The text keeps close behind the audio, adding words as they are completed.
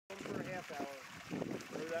for a half hour,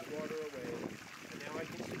 throw that water away, and now I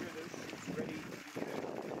consider those shoots ready to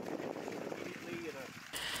be immediately in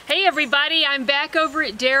a... Hey everybody, I'm back over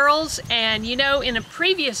at Daryl's, and you know, in a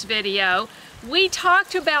previous video we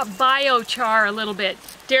talked about biochar a little bit.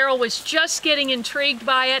 Daryl was just getting intrigued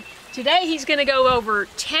by it. Today he's going to go over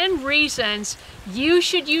 10 reasons you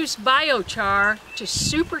should use biochar to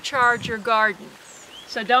supercharge your garden.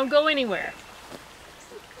 So don't go anywhere.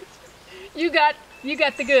 You got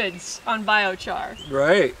the goods on biochar.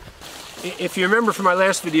 Right. If you remember from my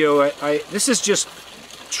last video, this is just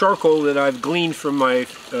charcoal that I've gleaned from my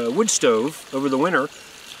wood stove over the winter,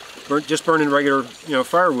 just burning regular,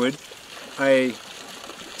 firewood. I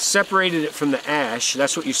separated it from the ash.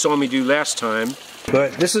 That's what you saw me do last time.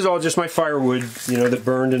 But this is all just my firewood, that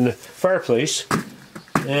burned in the fireplace.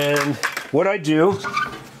 And what I do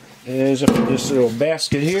is I put this little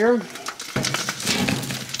basket here.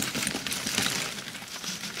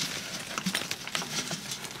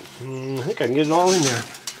 I think I can get it all in there.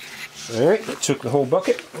 Alright, I took the whole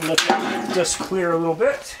bucket and let that just clear a little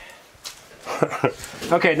bit.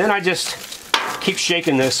 Okay, then I just keep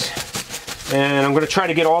shaking this, and I'm going to try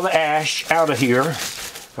to get all the ash out of here.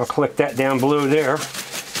 I'll collect that down below there.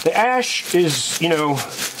 The ash is,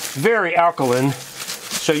 very alkaline,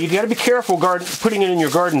 so you got to be careful putting it in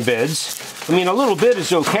your garden beds. I mean, a little bit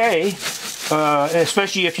is okay,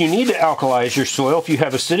 especially if you need to alkalize your soil, if you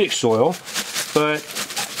have acidic soil, but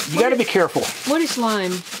you got to be careful. What is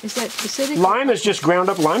lime? Is that acidic? Lime is just ground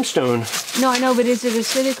up limestone. No, I know, but is it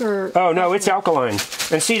acidic or... Oh, no, it's alkaline.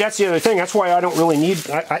 And see, that's the other thing. That's why I don't really need...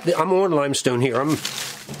 I'm on limestone here. I'm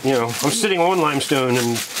sitting on limestone,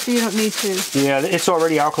 and... So you don't need to. Yeah, it's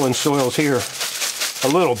already alkaline soils here. A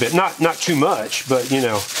little bit. Not too much, but,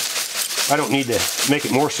 I don't need to make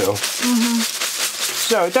it more so. Mm-hmm.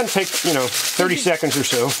 So it doesn't take, 30 seconds or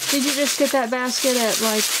so. Did you just get that basket at,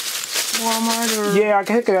 like, Walmart or... Yeah, I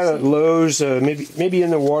think I got it at Lowe's, maybe in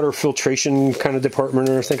the water filtration kind of department,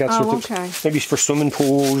 or I think that's what okay. Maybe for swimming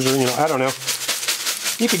pools, or I don't know.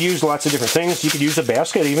 You could use lots of different things. You could use a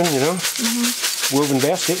basket even, woven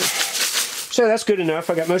basket. So that's good enough.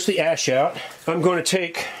 I got most of the ash out. I'm going to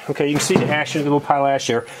take, okay, you can see the ash, the little pile of ash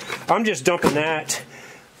there. I'm just dumping that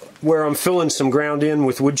where I'm filling some ground in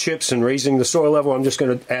with wood chips and raising the soil level. I'm just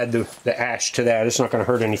going to add the ash to that. It's not going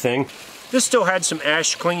to hurt anything. This still had some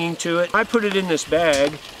ash clinging to it. I put it in this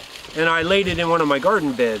bag, and I laid it in one of my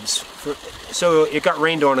garden beds, so it got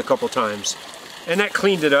rained on a couple times. And that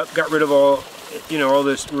cleaned it up, got rid of all, all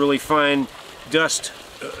this really fine dust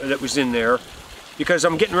that was in there. Because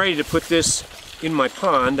I'm getting ready to put this in my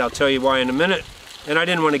pond. I'll tell you why in a minute. And I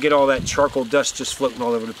didn't want to get all that charcoal dust just floating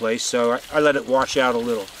all over the place, so I let it wash out a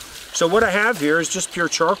little. So what I have here is just pure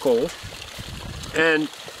charcoal. And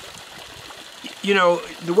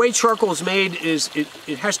the way charcoal is made is it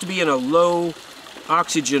has to be in a low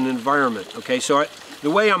oxygen environment, okay? So the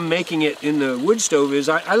way I'm making it in the wood stove is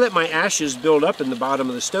I let my ashes build up in the bottom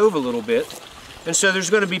of the stove a little bit. And so there's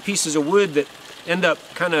going to be pieces of wood that end up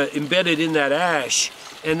kind of embedded in that ash,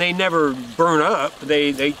 and they never burn up.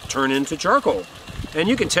 They turn into charcoal. And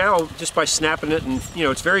you can tell just by snapping it, and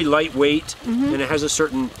it's very lightweight, and it has a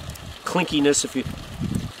certain clinkiness if you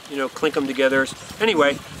clink them together.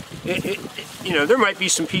 Anyway, there might be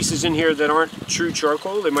some pieces in here that aren't true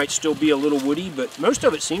charcoal. They might still be a little woody, but most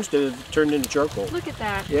of it seems to have turned into charcoal. Look at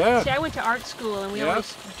that. Yeah. See, I went to art school, and we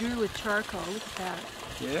always drew with charcoal. Look at that.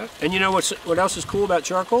 Yeah. And what else is cool about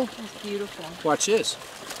charcoal? It's beautiful. Watch this.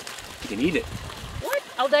 You can eat it. What?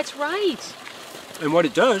 Oh, that's right. And what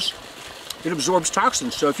it does, it absorbs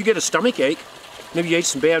toxins. So if you get a stomach ache, maybe you ate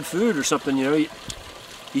some bad food or something, eat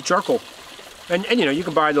charcoal. And you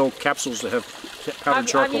can buy little capsules that have powdered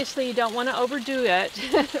charcoal. Obviously, you don't want to overdo it.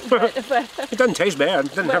 but it doesn't taste bad. It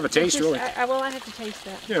doesn't have a taste, really. I have to taste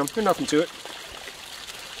that. There's nothing to it.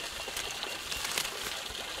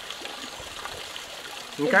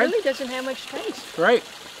 Okay. It really doesn't have much taste. Right.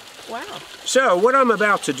 Wow. So what I'm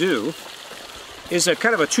about to do is a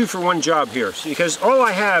kind of a 2-for-1 job here, because all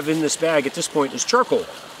I have in this bag at this point is charcoal.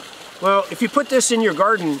 Well, if you put this in your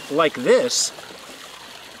garden like this,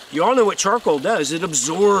 you all know what charcoal does. It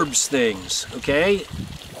absorbs things, okay?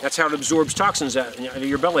 That's how it absorbs toxins out of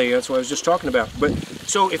your belly. That's what I was just talking about. But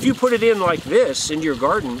so if you put it in like this into your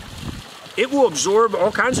garden, it will absorb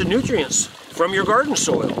all kinds of nutrients from your garden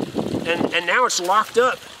soil. And now it's locked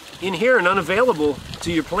up in here and unavailable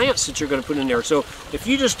to your plants that you're going to put in there. So if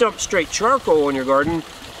you just dump straight charcoal in your garden,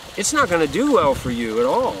 it's not going to do well for you at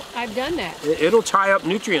all. I've done that. It'll tie up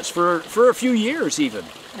nutrients for a few years even.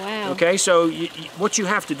 Wow. Okay, so what you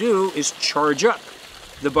have to do is charge up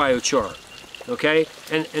the biochar. Okay,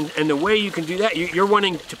 and the way you can do that, you're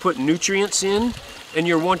wanting to put nutrients in and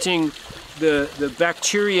you're wanting the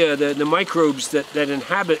bacteria, the microbes that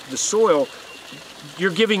inhabit the soil,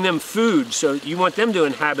 you're giving them food, so you want them to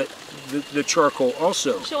inhabit the charcoal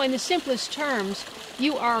also. So in the simplest terms,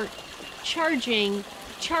 you are charging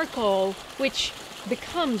charcoal, which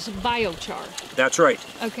becomes biochar. That's right.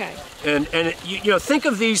 Okay. And you know, think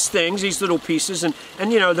of these things, these little pieces, and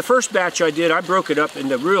you know, the first batch I did, I broke it up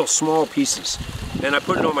into real small pieces, and I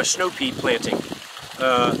put it on my snow pea planting.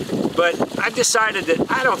 But I decided that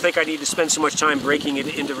I don't think I need to spend so much time breaking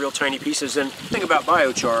it into real tiny pieces. And the thing about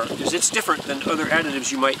biochar is it's different than other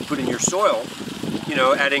additives you might put in your soil. You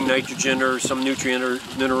know, adding nitrogen or some nutrient or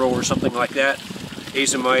mineral or something like that,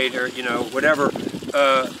 azomite or, you know, whatever.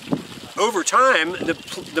 Over time,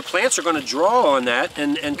 the plants are going to draw on that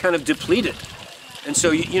and kind of deplete it. And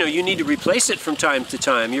so, you know, you need to replace it from time to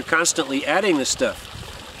time. You're constantly adding this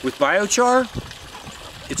stuff. With biochar,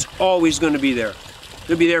 it's always going to be there.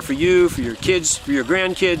 It'll be there for you, for your kids, for your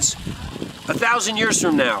grandkids. 1,000 years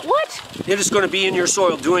from now. What? It is going to be in your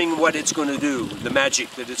soil doing what it's going to do, the magic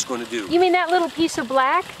that it's going to do. You mean that little piece of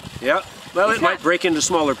black? Yeah. Well, it might break into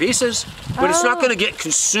smaller pieces, but it's not going to get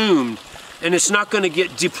consumed, and it's not going to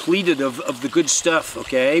get depleted of the good stuff,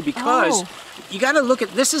 okay? Because you got to look at,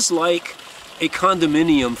 this is like a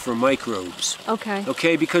condominium for microbes. Okay.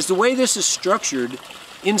 Okay, because the way this is structured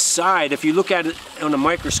inside, if you look at it on a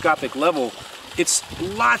microscopic level, it's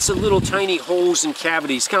lots of little tiny holes and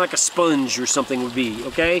cavities, kind of like a sponge or something would be,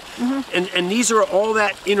 okay? Mm-hmm. And these are all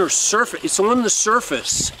that inner surface. It's on the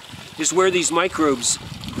surface is where these microbes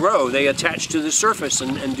grow. They attach to the surface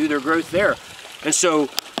and do their growth there. And so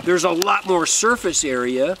there's a lot more surface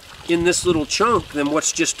area in this little chunk than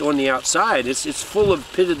what's just on the outside. It's full of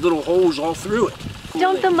pitted little holes all through it.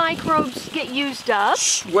 Don't the microbes get used up?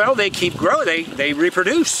 Well, they keep growing. They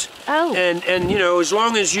reproduce. Oh. And you know, as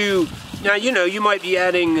long as you... Now, you know, you might be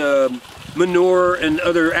adding manure and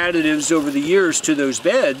other additives over the years to those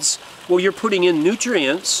beds. Well, you're putting in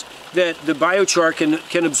nutrients that the biochar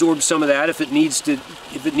can absorb some of that if it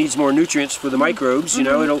needs more nutrients for the microbes. You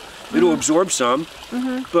know, it'll absorb some,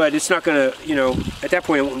 but it's not going to, you know, at that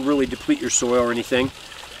point it won't really deplete your soil or anything.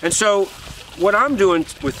 And so, what I'm doing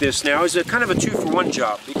with this now is a kind of a 2-for-1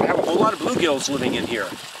 job. You can have a whole lot of bluegills living in here.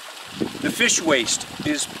 The fish waste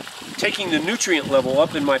is taking the nutrient level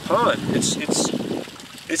up in my pond.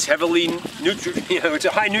 It's heavily it's a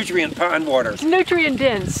high nutrient pond water. It's nutrient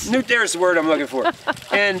dense. There's the word I'm looking for.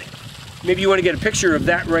 And maybe you want to get a picture of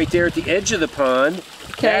that right there at the edge of the pond.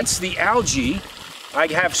 Okay. That's the algae. I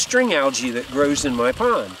have string algae that grows in my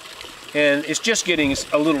pond. And it's just getting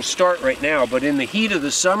a little start right now, but in the heat of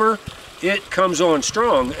the summer, it comes on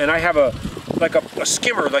strong. And I have a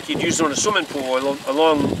skimmer like you'd use on a swimming pool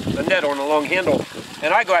along a net on a long handle.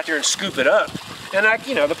 And I go out there and scoop it up. And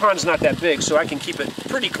you know, the pond's not that big, so I can keep it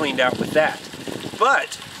pretty cleaned out with that.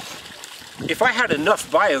 But if I had enough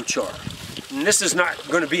biochar, and this is not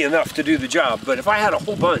going to be enough to do the job, but if I had a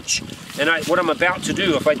whole bunch, and what I'm about to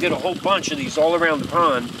do, if I did a whole bunch of these all around the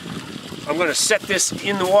pond, I'm going to set this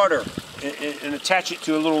in the water and attach it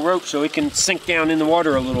to a little rope so it can sink down in the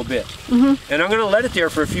water a little bit. And I'm going to let it there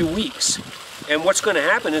for a few weeks. And what's going to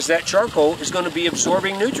happen is that charcoal is going to be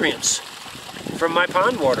absorbing nutrients from my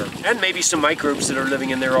pond water, and maybe some microbes that are living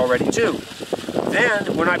in there already too.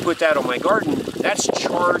 Then, when I put that on my garden, that's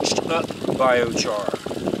charged up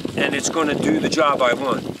biochar, and it's going to do the job I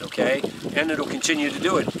want, okay? And it'll continue to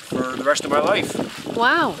do it for the rest of my life.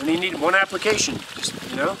 Wow. And you need one application, just,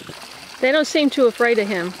 you know? They don't seem too afraid of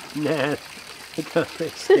him. Nah, they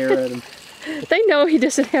stare at him. They know he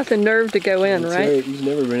doesn't have the nerve to go in, That's right? He's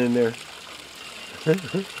never been in there.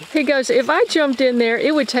 He goes, if I jumped in there,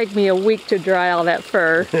 it would take me a week to dry all that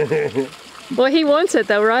fur. Well, he wants it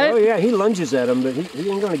though, right? Oh yeah, he lunges at him, but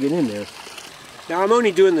he ain't gonna get in there. Now I'm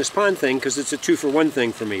only doing this pond thing because it's a 2-for-1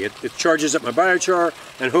 thing for me. It charges up my biochar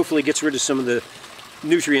and hopefully gets rid of some of the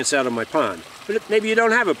nutrients out of my pond. But maybe you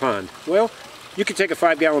don't have a pond. Well, you could take a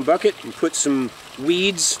 5-gallon bucket and put some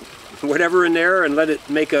weeds, whatever in there, and let it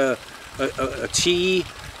make a tea,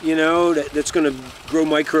 you know, that's going to grow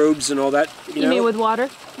microbes and all that. You mean with water?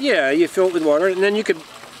 Yeah, you fill it with water, and then you could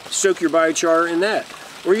soak your biochar in that.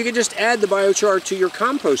 Or you could just add the biochar to your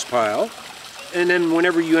compost pile, and then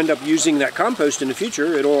whenever you end up using that compost in the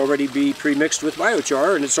future, it'll already be pre-mixed with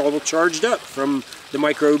biochar, and it's all charged up from the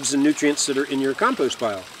microbes and nutrients that are in your compost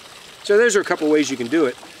pile. So those are a couple ways you can do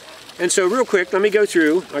it. And so real quick, let me go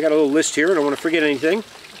through. I got a little list here. I don't want to forget anything.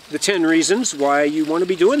 The 10 reasons why you want to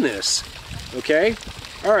be doing this. Okay?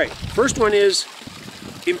 All right. First one is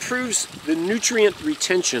improves the nutrient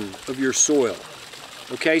retention of your soil.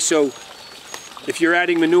 Okay? So if you're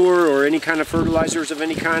adding manure or any kind of fertilizers of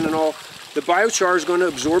any kind and all, the biochar is going to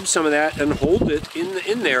absorb some of that and hold it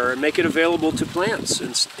in there and make it available to plants.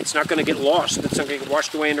 And it's not going to get lost. It's not going to get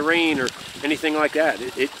washed away in the rain or anything like that.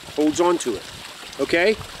 It holds on to it.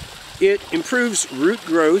 Okay? It improves root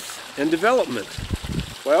growth and development.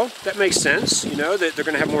 Well, that makes sense, you know, that they're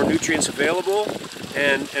going to have more nutrients available,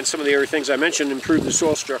 and some of the other things I mentioned improve the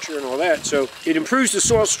soil structure and all that. So it improves the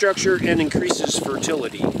soil structure and increases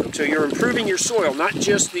fertility. So you're improving your soil, not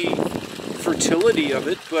just the fertility of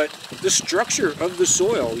it, but the structure of the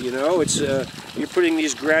soil, you know. It's you're putting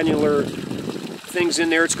these granular things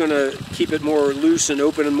in there. It's going to keep it more loose and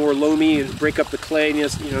open and more loamy and break up the clay. And,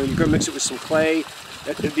 you know, you're going to mix it with some clay.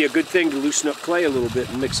 That would be a good thing to loosen up clay a little bit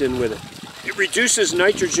and mix in with it. It reduces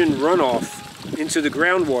nitrogen runoff into the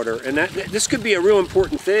groundwater, and this could be a real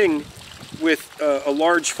important thing with a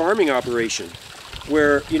large farming operation,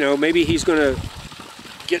 where, you know, maybe he's going to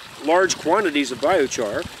get large quantities of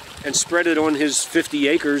biochar and spread it on his 50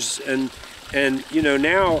 acres, and you know,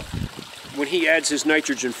 now when he adds his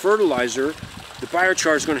nitrogen fertilizer, the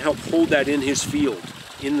biochar is going to help hold that in his field,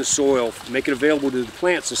 in the soil, make it available to the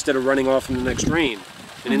plants instead of running off in the next rain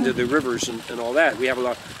and into the rivers and all that. We have a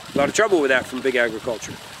lot of trouble with that from big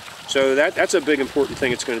agriculture. So that's a big important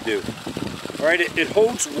thing it's going to do. All right, it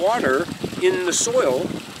holds water in the soil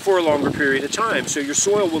for a longer period of time, so your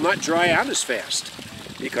soil will not dry out as fast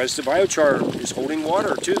because the biochar is holding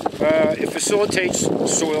water too. It facilitates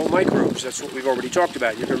soil microbes. That's what we've already talked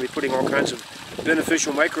about. You're going to be putting all kinds of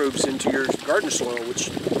beneficial microbes into your garden soil, which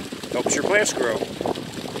helps your plants grow.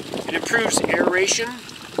 It improves aeration.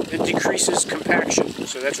 It decreases compaction.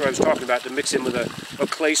 So that's what I was talking about, to mix in with a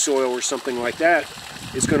clay soil or something like that.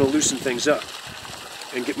 It's going to loosen things up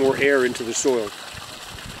and get more air into the soil.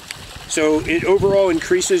 So it overall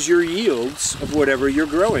increases your yields of whatever you're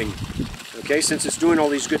growing. Okay, since it's doing all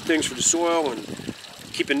these good things for the soil and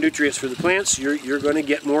keeping nutrients for the plants, you're going to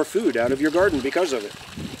get more food out of your garden because of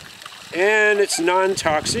it. And it's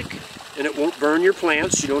non-toxic, and it won't burn your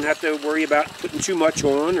plants. You don't have to worry about putting too much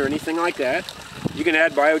on or anything like that. You can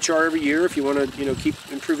add biochar every year if you want to, you know, keep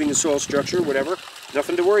improving the soil structure, whatever.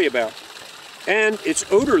 Nothing to worry about. And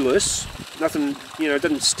it's odorless. Nothing, you know, it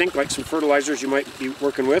doesn't stink like some fertilizers you might be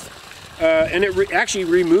working with. And it actually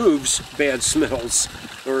removes bad smells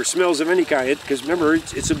or smells of any kind, because remember,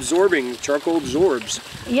 it's absorbing. Charcoal absorbs.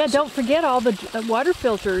 Yeah, don't forget all the water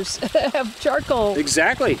filters have charcoal.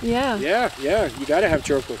 Exactly. Yeah. Yeah. You got to have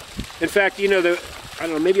charcoal. In fact, you know, I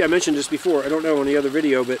don't know, maybe I mentioned this before. I don't know on the other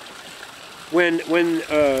video, but when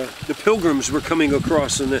the Pilgrims were coming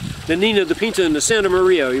across, and the Nina, the Pinta, and the Santa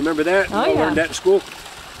Maria, you remember that? Oh, you all learned that in school.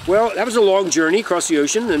 Well, that was a long journey across the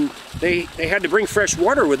ocean, and they had to bring fresh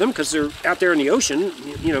water with them because they're out there in the ocean.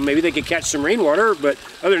 You know, maybe they could catch some rainwater, but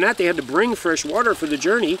other than that, they had to bring fresh water for the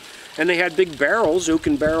journey. And they had big barrels,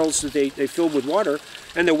 oaken barrels that they filled with water.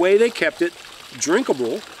 And the way they kept it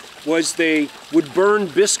drinkable was they would burn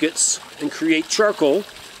biscuits and create charcoal,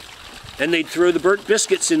 and they'd throw the burnt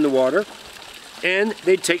biscuits in the water, and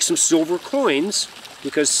they'd take some silver coins,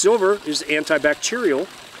 because silver is antibacterial.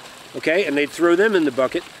 Okay, and they'd throw them in the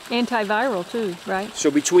bucket. Antiviral too, right? So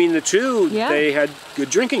between the two, they had good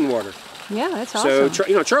drinking water. Yeah, that's awesome. So,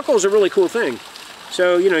 you know, charcoal is a really cool thing.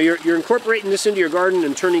 So, you know, you're incorporating this into your garden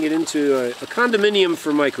and turning it into a condominium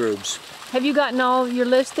for microbes. Have you gotten all your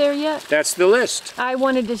list there yet? That's the list. I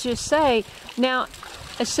wanted to just say, now,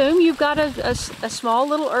 assume you've got a small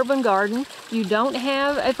little urban garden. You don't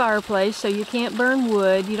have a fireplace, so you can't burn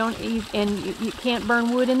wood. You can't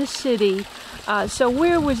burn wood in the city. So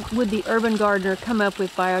where would the urban gardener come up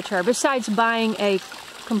with biochar besides buying a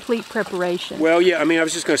complete preparation? Well, yeah, I mean, I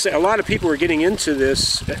was just going to say, a lot of people are getting into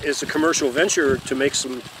this as a commercial venture to make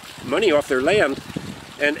some money off their land.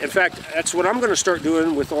 And in fact, that's what I'm going to start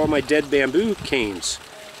doing with all my dead bamboo canes.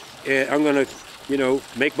 I'm going to, you know,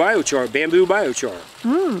 make biochar, bamboo biochar.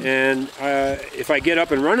 And if I get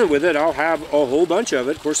up and running with it, I'll have a whole bunch of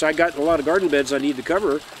it. Of course, I got a lot of garden beds I need to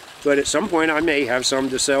cover. But at some point, I may have some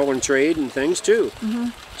to sell and trade and things too.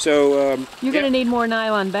 So you're going to need more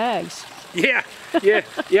nylon bags. Yeah.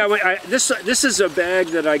 This is a bag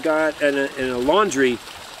that I got in a laundry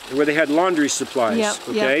where they had laundry supplies.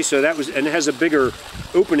 Okay, so that was, and it has a bigger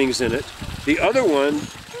openings in it. The other one,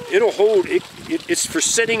 it'll hold. It's for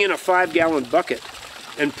sitting in a 5-gallon bucket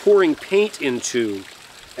and pouring paint into,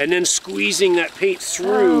 and then squeezing that paint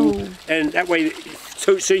through, and that way.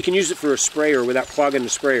 So you can use it for a sprayer without clogging the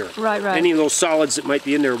sprayer. Right. Any little solids that might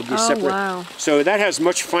be in there will be separate. Wow. So that has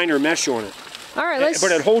much finer mesh on it. All right,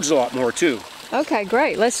 but it holds a lot more too. Okay,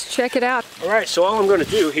 great. Let's check it out. All right, so all I'm going to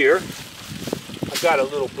do here, I've got a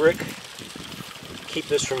little brick, keep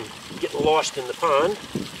this from getting lost in the pond,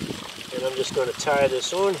 and I'm just going to tie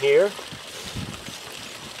this on here.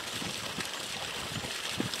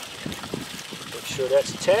 sure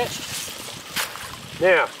that's attached.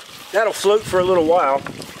 Now, that'll float for a little while,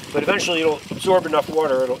 but eventually it'll absorb enough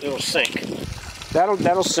water, it'll sink.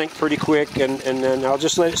 That'll sink pretty quick, and then I'll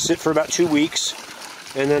just let it sit for about 2 weeks,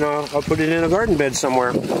 and then I'll put it in a garden bed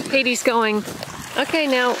somewhere. Katie's going, okay,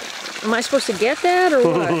 now, am I supposed to get that, or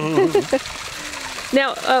what?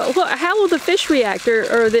 Now, how will the fish react,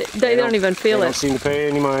 or they don't even feel it? They don't seem to pay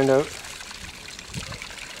any mind of it.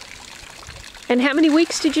 And how many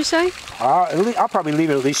weeks did you say? I'll probably leave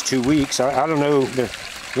it at least 2 weeks. I don't know,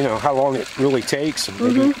 how long it really takes.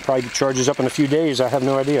 Maybe it probably charges up in a few days. I have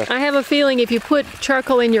no idea. I have a feeling if you put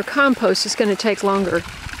charcoal in your compost, it's going to take longer,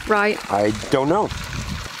 right? I don't know.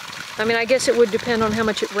 I mean, I guess it would depend on how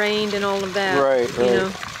much it rained and all of that. Right. You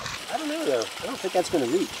know. I don't know, though. I don't think that's going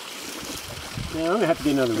to reach. Yeah, I'm going to have to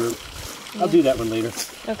get another root. I'll do that one later.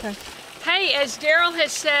 Okay. Hey, as Daryl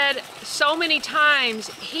has said so many times,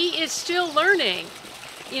 he is still learning.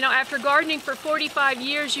 You know, after gardening for 45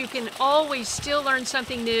 years, you can always still learn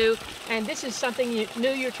something new, and this is something new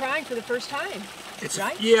you're trying for the first time,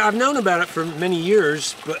 right? Yeah, I've known about it for many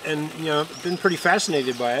years, and been pretty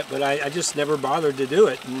fascinated by it, but I just never bothered to do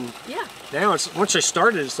it. And yeah. Now, once I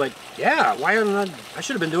started, it's like, yeah, why haven't I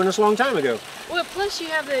should have been doing this a long time ago. Well, plus you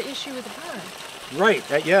have the issue with the pond.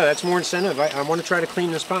 Right, yeah, that's more incentive. I want to try to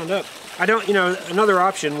clean this pond up. I don't, another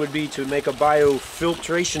option would be to make a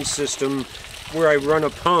biofiltration system where I run a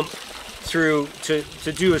pump through to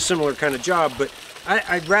do a similar kind of job, but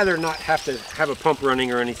I'd rather not have to have a pump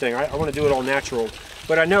running or anything. I want to do it all natural,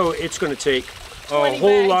 but I know it's going to take a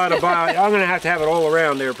whole lot of bio. I'm going to have it all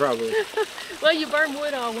around there probably. Well, you burn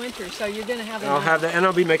wood all winter, so you're going to have I'll have that, and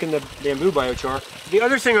I'll be making the bamboo biochar. The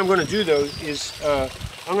other thing I'm going to do, though, is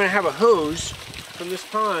I'm going to have a hose from this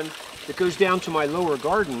pond that goes down to my lower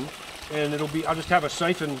garden, and I'll just have a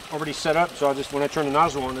siphon already set up, so when I turn the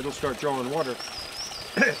nozzle on, it'll start drawing water.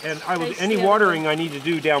 And any watering I need to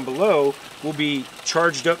do down below will be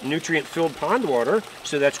charged up, nutrient-filled pond water,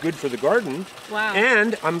 so that's good for the garden. Wow.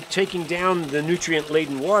 And I'm taking down the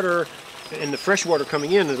nutrient-laden water, and the fresh water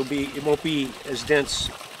coming in, it won't be as dense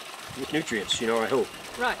with nutrients, I hope.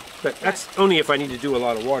 Right. But that's only if I need to do a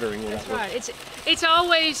lot of watering. That's right. It's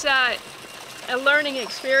always a learning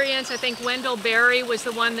experience. I think Wendell Berry was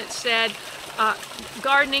the one that said,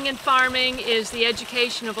 gardening and farming is the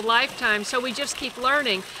education of a lifetime, so we just keep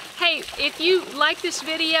learning. Hey, if you like this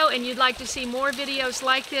video and you'd like to see more videos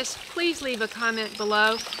like this, please leave a comment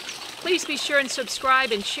below. Please be sure and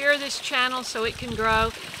subscribe and share this channel so it can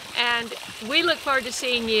grow. And we look forward to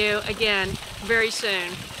seeing you again very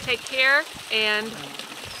soon. Take care, and...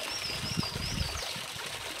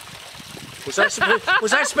 Was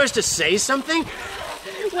I supposed to say something?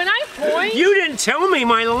 When I point... You didn't tell me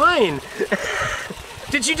my line.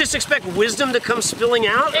 Did you just expect wisdom to come spilling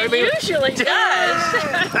out? It usually does.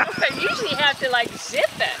 I usually have to zip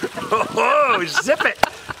it. Oh, zip it.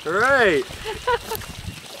 Right.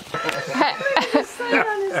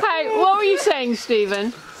 Hey, what were you saying,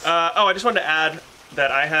 Stephen? I just wanted to add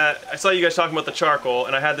that I saw you guys talking about the charcoal,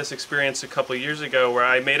 and I had this experience a couple of years ago where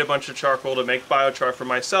I made a bunch of charcoal to make biochar for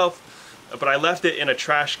myself, but I left it in a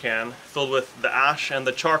trash can filled with the ash and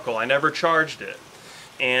the charcoal. I never charged it.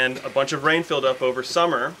 And a bunch of rain filled up over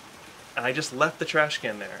summer, and I just left the trash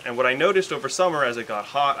can there. And what I noticed over summer as it got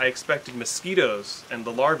hot, I expected mosquitoes and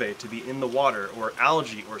the larvae to be in the water, or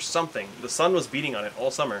algae or something. The sun was beating on it all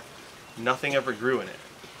summer. Nothing ever grew in it.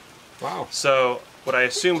 Wow. So what I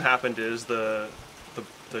assume happened is the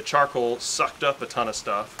charcoal sucked up a ton of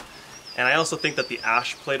stuff. And I also think that the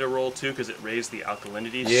ash played a role too, because it raised the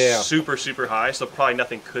alkalinity super, super high, so probably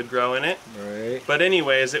nothing could grow in it. Right. But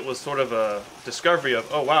anyways, it was sort of a discovery of,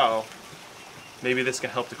 oh wow, maybe this can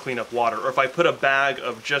help to clean up water. Or if I put a bag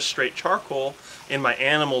of just straight charcoal in my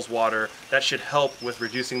animals' water, that should help with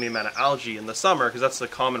reducing the amount of algae in the summer, because that's the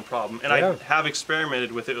common problem. And I have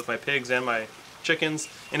experimented with it with my pigs and my chickens,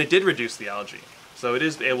 and it did reduce the algae. So it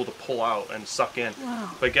is able to pull out and suck in.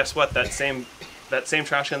 Wow. But guess what? That same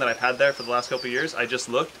trash can that I've had there for the last couple of years, I just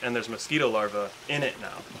looked and there's mosquito larvae in it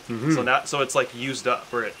now. Mm-hmm. So it's like used up.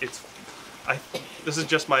 This is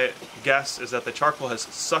just my guess, is that the charcoal has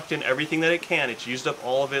sucked in everything that it can. It's used up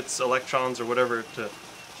all of its electrons or whatever to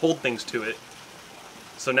hold things to it.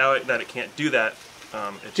 So now that it can't do that,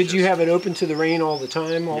 Did you have it open to the rain all the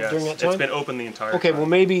time during that time? It's been open the entire time. Okay, well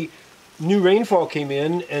maybe new rainfall came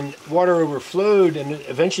in and water overflowed, and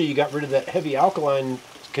eventually you got rid of that heavy alkaline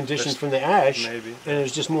condition from the ash, and it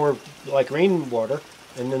was just more like rainwater,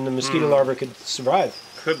 and then the mosquito larvae could survive.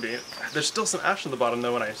 Could be. There's still some ash in the bottom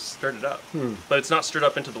though when I stirred it up, but it's not stirred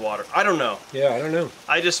up into the water. I don't know. Yeah, I don't know.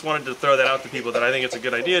 I just wanted to throw that out to people, that I think it's a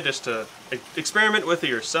good idea just to experiment with it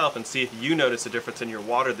yourself and see if you notice a difference in your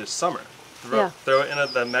water this summer. throw it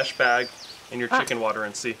in the mesh bag in your chicken water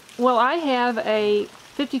and see. Well, I have a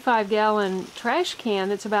 55-gallon trash can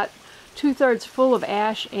that's about 2/3 full of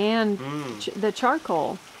ash and the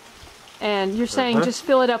charcoal. And you're saying just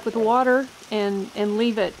fill it up with water and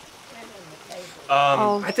leave it.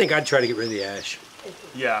 I think I'd try to get rid of the ash.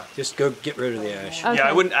 Yeah. Just go get rid of the ash. Okay. Yeah,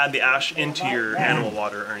 I wouldn't add the ash into your animal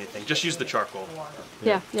water or anything. Just use the charcoal.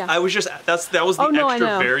 Yeah. I was just that was the Oh, no, I extra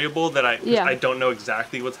know. variable that I don't know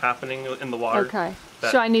exactly what's happening in the water. Okay.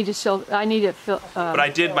 So I need to fill. But I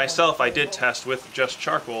did myself. I did test with just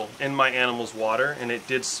charcoal in my animal's water, and it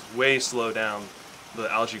did way slow down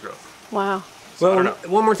the algae growth. Wow. So, Well,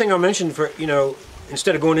 one more thing I'll mention for,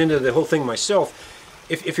 instead of going into the whole thing myself,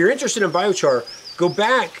 if you're interested in biochar, go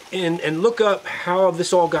back and look up how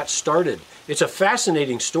this all got started. It's a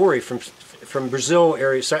fascinating story from Brazil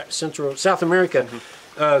area, South America.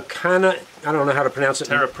 Kind of, I don't know how to pronounce it.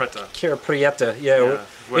 Terra Preta. Terra Preta, yeah.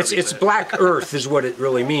 It's black earth is what it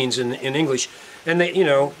really means in English. And they,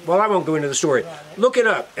 well, I won't go into the story. Look it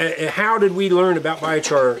up. How did we learn about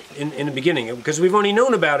biochar in the beginning? Because we've only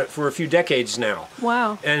known about it for a few decades now.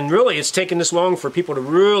 Wow. And really, it's taken this long for people to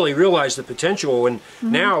really realize the potential. And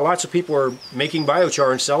now lots of people are making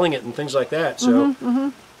biochar and selling it and things like that. So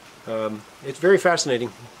it's very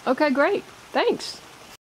fascinating. Okay, great. Thanks.